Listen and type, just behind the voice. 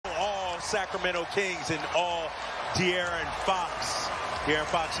Sacramento Kings and all De'Aaron Fox. De'Aaron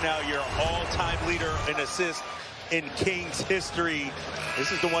Fox now your all-time leader in assists in Kings history.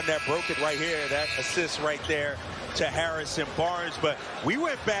 This is the one that broke it right here. That assist right there to Harrison Barnes. But we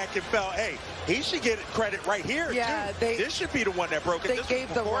went back and felt, hey, he should get credit right here. Yeah, this should be the one that broke it. They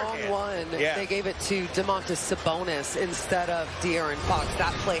gave the wrong one. Yeah. They gave it to Domantas Sabonis instead of De'Aaron Fox.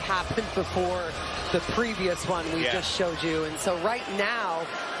 That play happened before the previous one we just showed you. And so right now,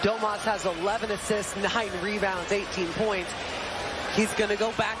 Domas has 11 assists, 9 rebounds, 18 points. He's going to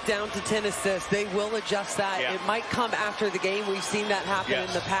go back down to 10 assists. They will adjust that. It might come after the game. We've seen that happen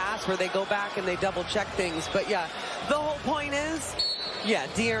in the past where they go back and they double check things. But yeah, the whole point is,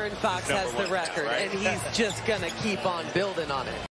 De'Aaron Fox has the record, and he's just going to keep on building on it.